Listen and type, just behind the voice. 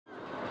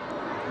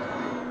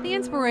The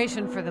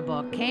inspiration for the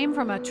book came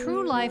from a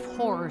true-life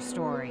horror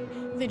story.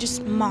 They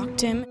just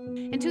mocked him.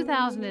 In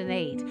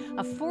 2008,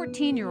 a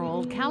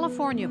 14-year-old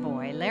California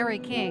boy, Larry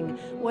King,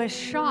 was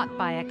shot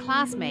by a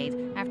classmate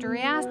after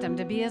he asked him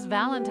to be his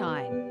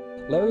Valentine.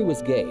 Larry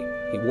was gay.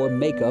 He wore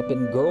makeup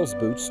and girls'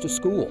 boots to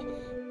school.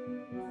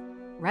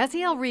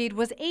 Raziel Reid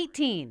was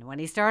 18 when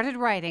he started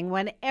writing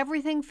When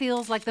Everything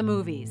Feels Like the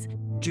Movies.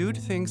 Jude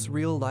thinks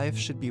real life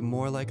should be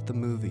more like the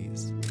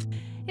movies.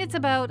 It's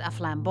about a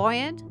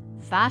flamboyant,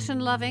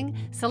 fashion-loving,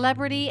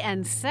 celebrity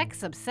and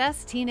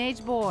sex-obsessed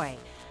teenage boy.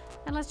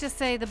 And let's just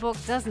say the book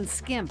doesn't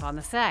skimp on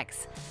the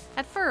sex.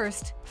 At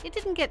first, it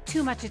didn't get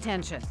too much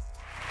attention.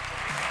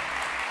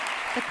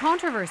 The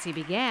controversy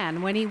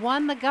began when he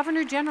won the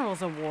Governor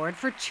General's Award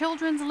for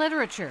Children's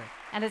Literature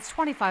and its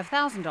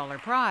 $25,000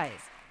 prize.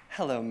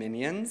 Hello,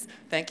 minions.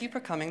 Thank you for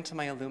coming to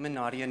my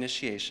Illuminati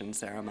initiation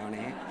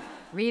ceremony.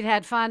 Reid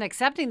had fun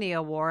accepting the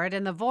award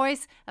in the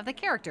voice of the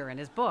character in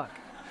his book.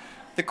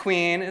 The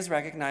Queen is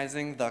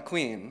recognizing the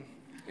Queen.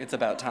 It's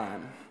about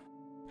time.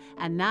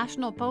 A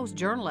National Post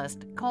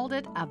journalist called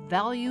it a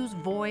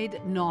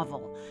values-void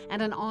novel,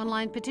 and an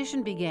online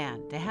petition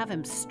began to have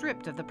him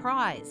stripped of the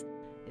prize.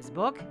 His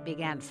book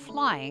began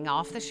flying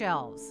off the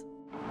shelves.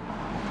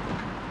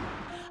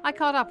 I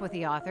caught up with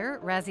the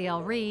author,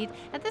 Raziel Reid,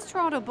 at this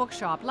Toronto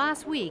bookshop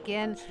last week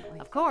in,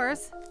 of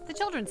course, the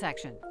children's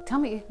section. Tell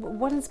me,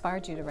 what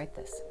inspired you to write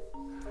this?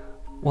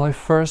 Well, I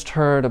first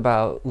heard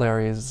about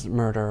Larry's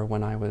murder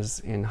when I was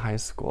in high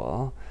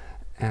school,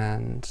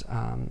 and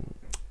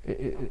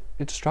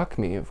it struck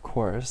me, of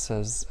course,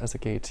 as a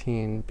gay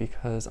teen,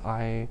 because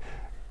I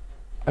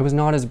was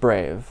not as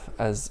brave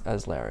as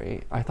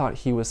Larry. I thought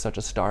he was such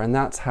a star, and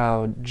that's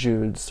how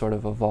Jude sort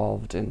of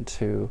evolved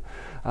into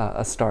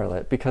a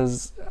starlet,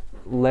 because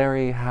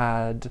Larry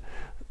had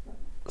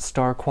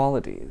star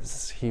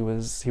qualities. He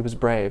was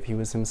brave. He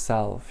was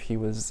himself. He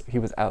was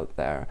out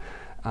there.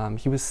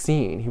 He was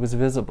seen. He was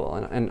visible,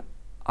 and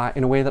I,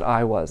 in a way that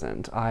I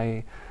wasn't.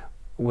 I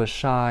was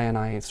shy, and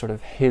I sort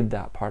of hid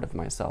that part of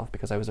myself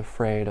because I was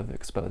afraid of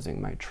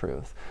exposing my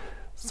truth.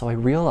 So I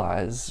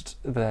realized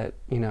that,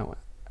 you know,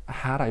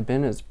 had I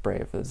been as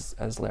brave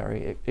as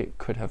Larry, it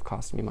could have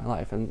cost me my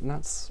life, and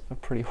that's a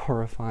pretty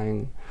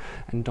horrifying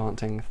and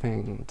daunting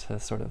thing to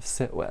sort of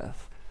sit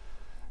with.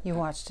 You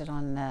watched it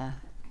on the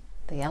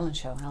Ellen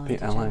show.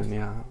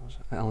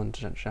 Ellen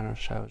DeGeneres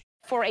show.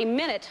 For a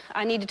minute,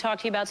 I need to talk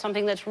to you about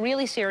something that's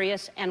really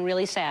serious and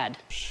really sad.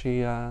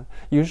 She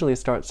usually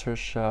starts her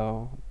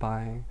show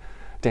by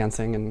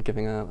dancing and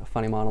giving a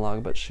funny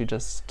monologue, but she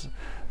just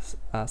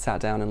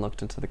sat down and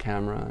looked into the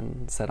camera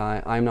and said,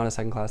 I'm not a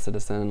second-class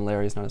citizen,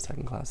 Larry's not a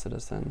second-class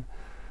citizen.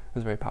 It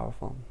was very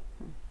powerful.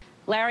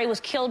 Larry was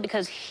killed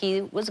because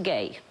he was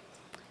gay.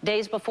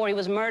 Days before he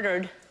was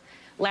murdered,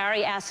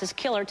 Larry asked his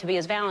killer to be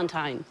his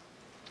Valentine.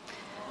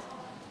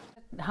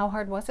 How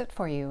hard was it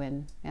for you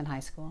in high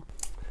school?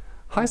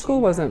 High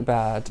school wasn't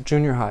bad.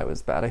 Junior high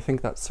was bad. I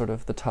think that's sort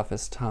of the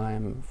toughest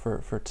time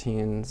for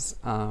teens.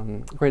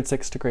 Grade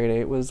 6 to grade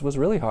 8 was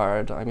really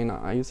hard. I mean,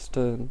 I used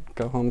to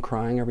go home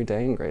crying every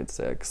day in grade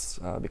 6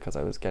 because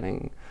I was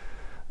getting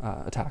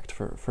attacked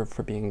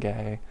for being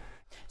gay.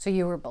 So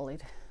you were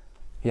bullied?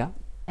 Yeah.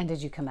 And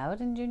did you come out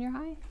in junior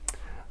high?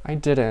 I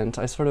didn't.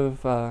 I sort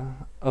of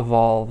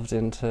evolved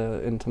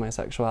into my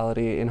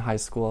sexuality. In high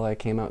school, I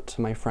came out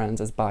to my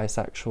friends as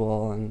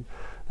bisexual, and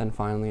then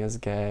finally as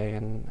gay,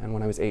 and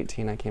when I was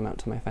 18 I came out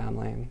to my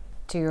family.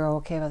 So you were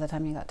okay by the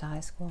time you got to high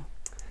school?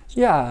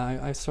 Yeah,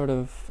 I sort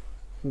of,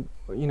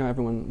 you know,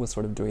 everyone was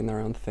sort of doing their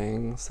own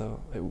thing,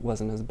 so it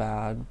wasn't as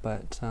bad,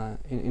 but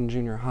in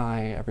junior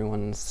high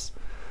everyone's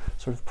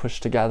sort of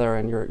pushed together,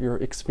 and you're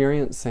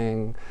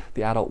experiencing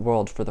the adult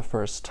world for the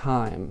first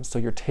time, so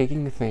you're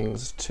taking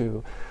things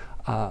to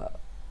a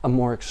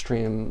more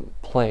extreme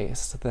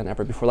place than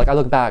ever before. Like, I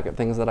look back at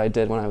things that I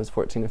did when I was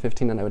 14 or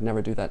 15 and I would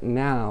never do that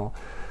now.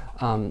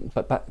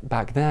 But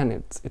back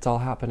then, it's all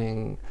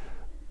happening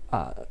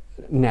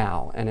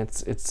now, and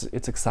it's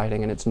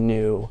exciting and it's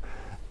new,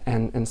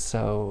 and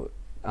so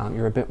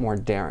you're a bit more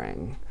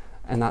daring,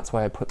 and that's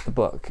why I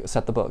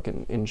set the book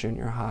in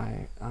junior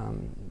high,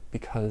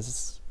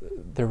 because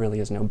there really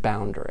is no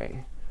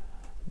boundary.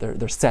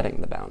 They're setting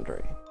the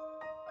boundary.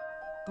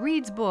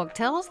 Reid's book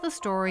tells the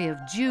story of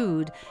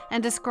Jude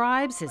and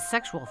describes his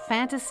sexual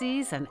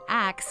fantasies and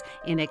acts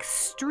in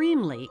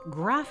extremely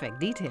graphic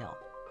detail.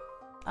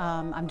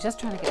 I'm just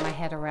trying to get my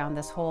head around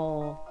this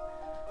whole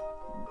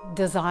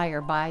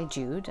desire by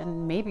Jude,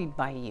 and maybe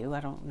by you,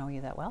 I don't know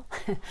you that well,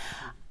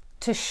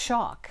 to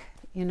shock,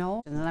 you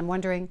know? And I'm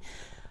wondering,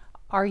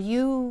 are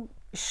you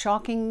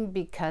shocking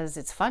because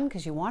it's fun,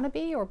 because you want to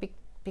be, or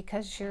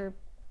because you're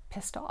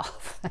pissed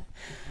off?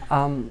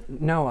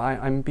 No,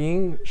 I'm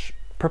being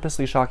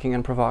purposely shocking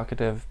and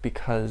provocative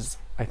because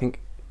I think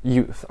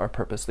youth are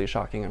purposely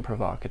shocking and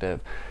provocative,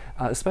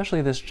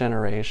 especially this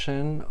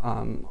generation,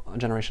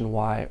 Generation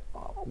Y.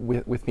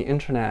 With the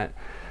internet,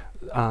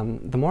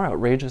 the more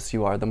outrageous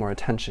you are, the more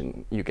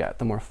attention you get,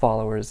 the more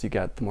followers you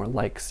get, the more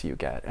likes you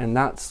get, and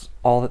that's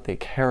all that they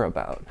care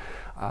about.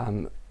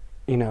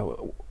 You you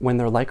know, when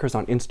their likers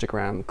on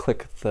Instagram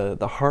click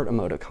the heart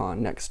emoticon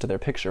next to their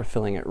picture,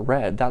 filling it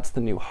red, that's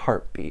the new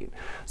heartbeat.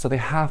 So they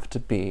have to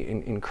be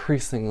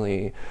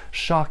increasingly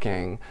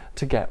shocking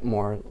to get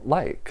more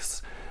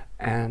likes.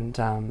 And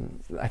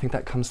I think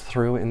that comes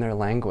through in their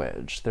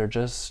language. They're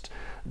just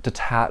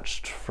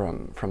detached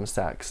from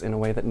sex in a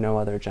way that no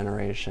other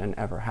generation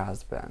ever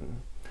has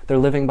been. They're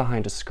living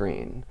behind a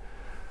screen,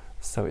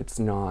 so it's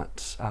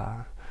not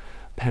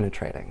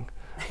penetrating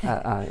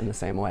in the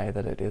same way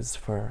that it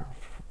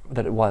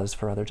was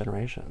for other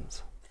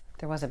generations.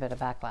 There was a bit of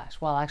backlash.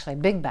 Well, actually, a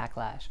big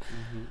backlash.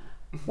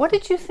 Mm-hmm. What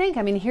did you think?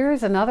 I mean,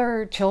 here's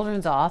another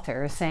children's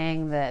author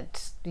saying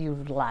that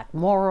you lack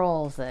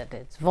morals, that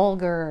it's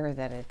vulgar,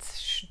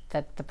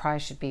 that the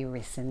prize should be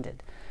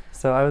rescinded.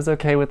 So I was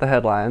okay with the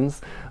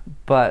headlines,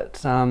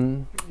 but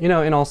you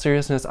know, in all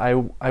seriousness, I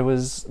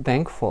was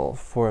thankful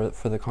for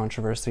the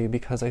controversy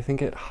because I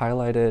think it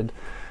highlighted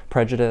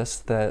prejudice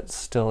that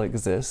still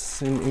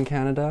exists in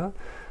Canada.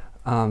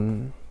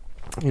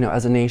 You know,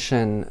 as a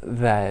nation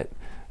that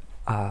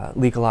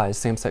legalized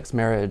same-sex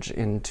marriage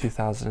in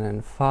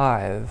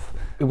 2005,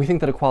 we think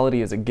that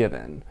equality is a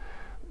given,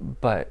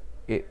 but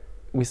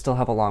we still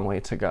have a long way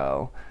to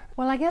go.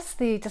 Well, I guess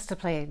just to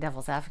play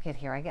devil's advocate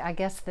here, I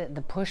guess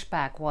the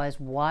pushback was,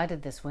 why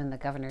did this win the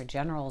Governor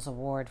General's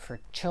Award for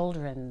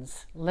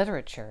children's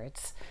literature?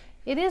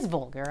 It is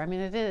vulgar. I mean,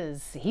 it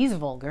is. He's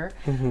vulgar.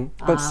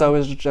 Mm-hmm. But so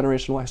is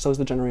Generation Y. So is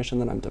the generation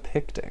that I'm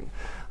depicting.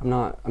 I'm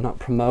not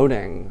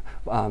promoting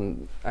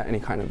any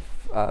kind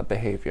of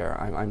behavior.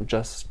 I'm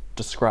just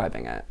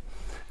describing it.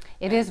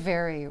 It is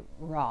very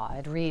raw.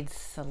 It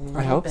reads a little bit.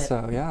 I hope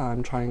so. Yeah,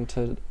 I'm trying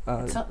to.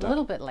 It's a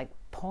little bit like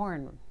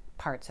porn.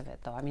 Parts of it,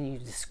 though. I mean, you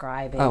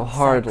describe it. Oh,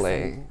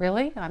 hardly.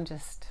 Really?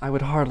 I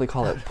would hardly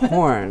call it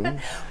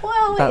porn.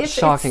 Well, that's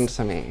shocking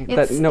to me.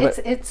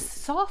 It's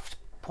soft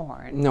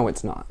porn. No,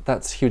 it's not.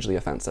 That's hugely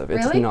offensive.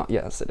 It's really? not.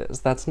 Yes, it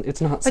is. It's not soft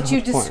porn. But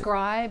you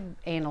describe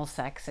anal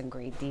sex in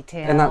great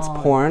detail. And that's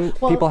porn.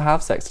 Well, people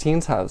have sex.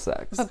 Teens have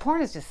sex. But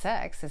porn is just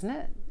sex, isn't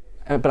it?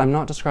 But I'm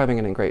not describing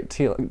it in great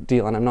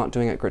deal, and I'm not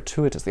doing it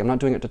gratuitously. I'm not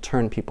doing it to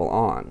turn people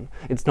on.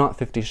 It's not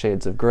 50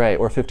 Shades of Grey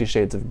or 50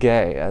 Shades of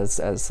Gay,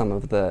 as some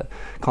of the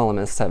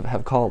columnists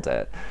have called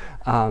it.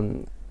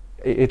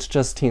 It's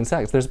just teen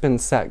sex. There's been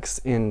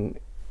sex in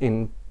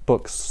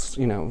books,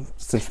 you know,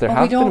 since there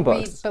have been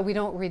books. But we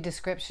don't read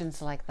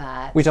descriptions like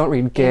that. We don't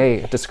read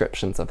gay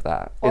descriptions of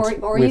that.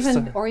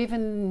 Or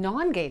even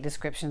non-gay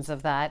descriptions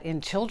of that in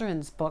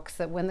children's books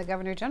that win the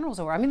Governor General's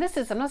Award. I mean,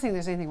 I'm not saying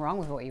there's anything wrong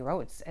with what you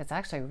wrote. It's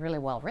actually really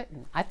well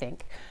written, I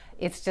think.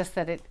 It's just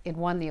that it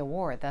won the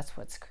award. That's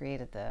what's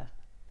created the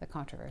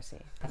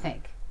controversy, I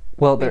think.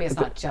 Well, maybe it's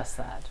not just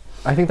that.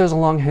 I think there's a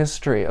long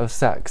history of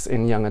sex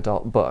in young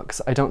adult books.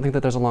 I don't think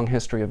that there's a long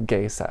history of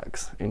gay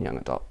sex in young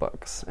adult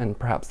books, and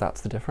perhaps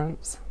that's the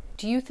difference.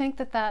 Do you think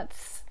that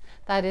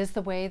is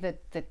the way that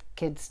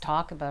kids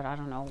talk about, I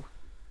don't know,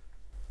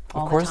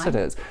 all Of course the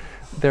time? It is.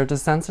 They're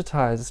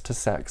desensitized to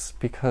sex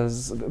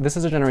because this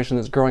is a generation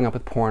that's growing up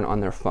with porn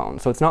on their phone.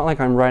 So it's not like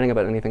I'm writing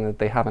about anything that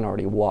they haven't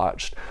already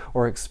watched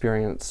or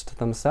experienced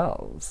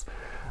themselves.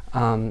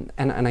 And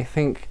I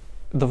think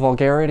the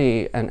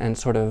vulgarity and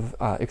sort of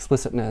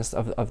explicitness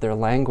of their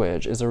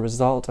language is a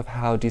result of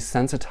how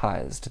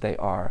desensitized they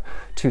are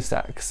to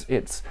sex.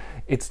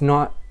 It's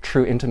not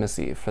true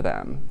intimacy for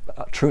them.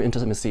 True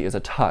intimacy is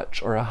a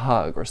touch or a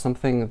hug or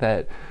something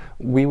that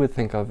we would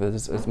think of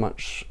as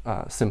much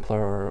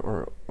simpler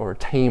or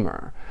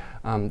tamer.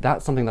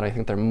 That's something that I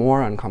think they're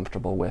more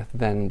uncomfortable with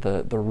than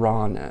the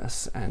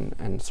rawness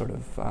and sort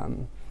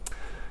of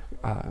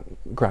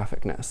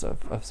graphicness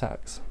of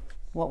sex.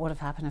 What would have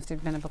happened if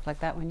there'd been a book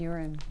like that when you were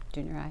in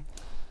junior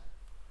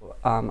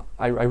high?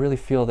 I really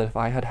feel that if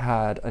I had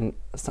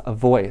a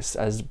voice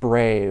as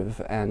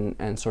brave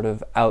and sort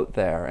of out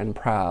there and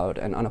proud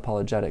and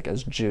unapologetic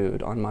as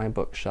Jude on my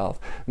bookshelf,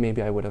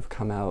 maybe I would have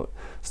come out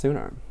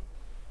sooner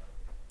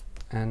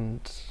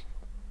and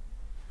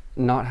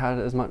not had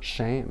as much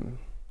shame.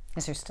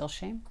 Is there still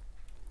shame?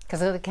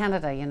 Because in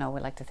Canada, you know, we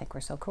like to think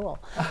we're so cool.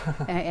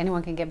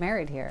 Anyone can get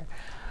married here.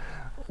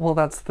 Well,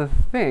 that's the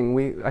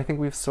thing. I think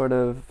we've sort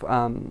of,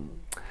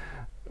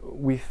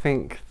 we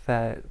think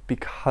that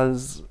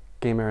because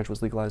gay marriage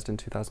was legalized in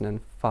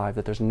 2005,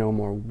 that there's no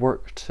more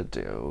work to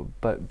do.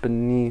 But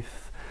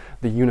beneath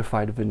the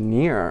unified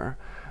veneer,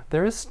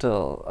 there is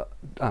still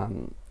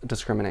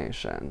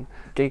discrimination.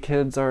 Gay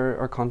kids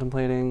are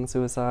contemplating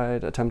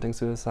suicide, attempting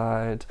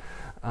suicide,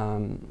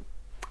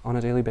 on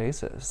a daily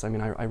basis. I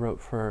mean, I wrote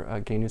for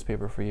a gay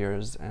newspaper for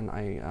years, and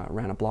I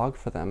ran a blog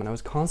for them, and I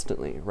was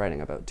constantly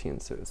writing about teen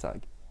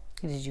suicide.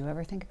 Did you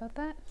ever think about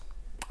that?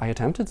 I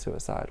attempted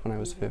suicide when I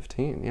was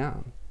 15, yeah.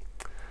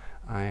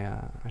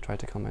 I tried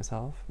to kill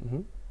myself.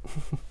 Mm-hmm.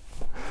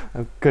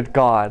 Oh, good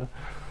God.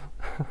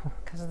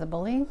 Because of the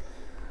bullying?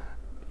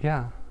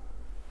 Yeah.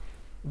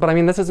 But I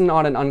mean, this is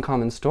not an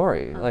uncommon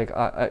story. Like,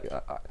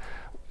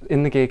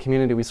 in the gay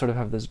community, we sort of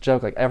have this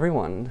joke, like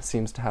everyone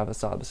seems to have a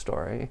sob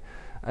story.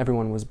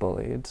 Everyone was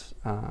bullied.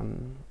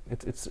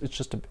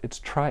 It's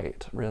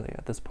trite, really,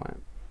 at this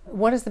point.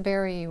 What is the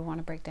barrier you want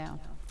to break down?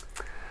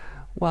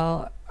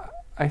 Well,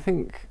 I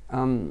think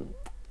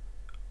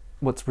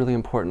what's really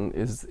important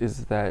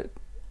is that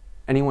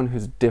anyone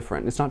who's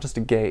different, it's not just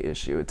a gay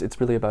issue,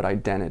 it's really about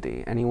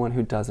identity. Anyone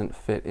who doesn't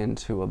fit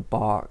into a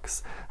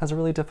box has a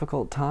really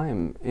difficult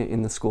time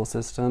in the school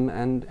system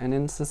and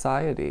in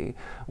society.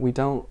 We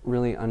don't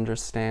really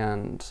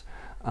understand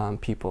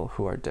people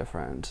who are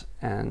different,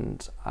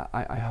 and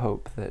I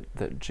hope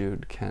that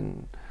Jude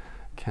can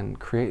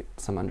create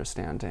some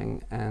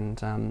understanding,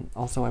 and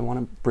also I want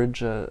to bridge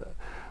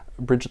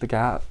the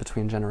gap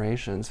between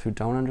generations who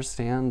don't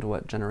understand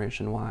what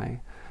Generation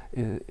Y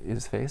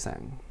is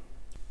facing.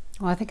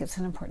 Well, I think it's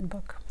an important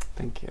book.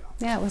 Thank you.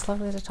 Yeah, it was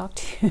lovely to talk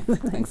to you.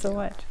 Thanks so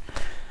much.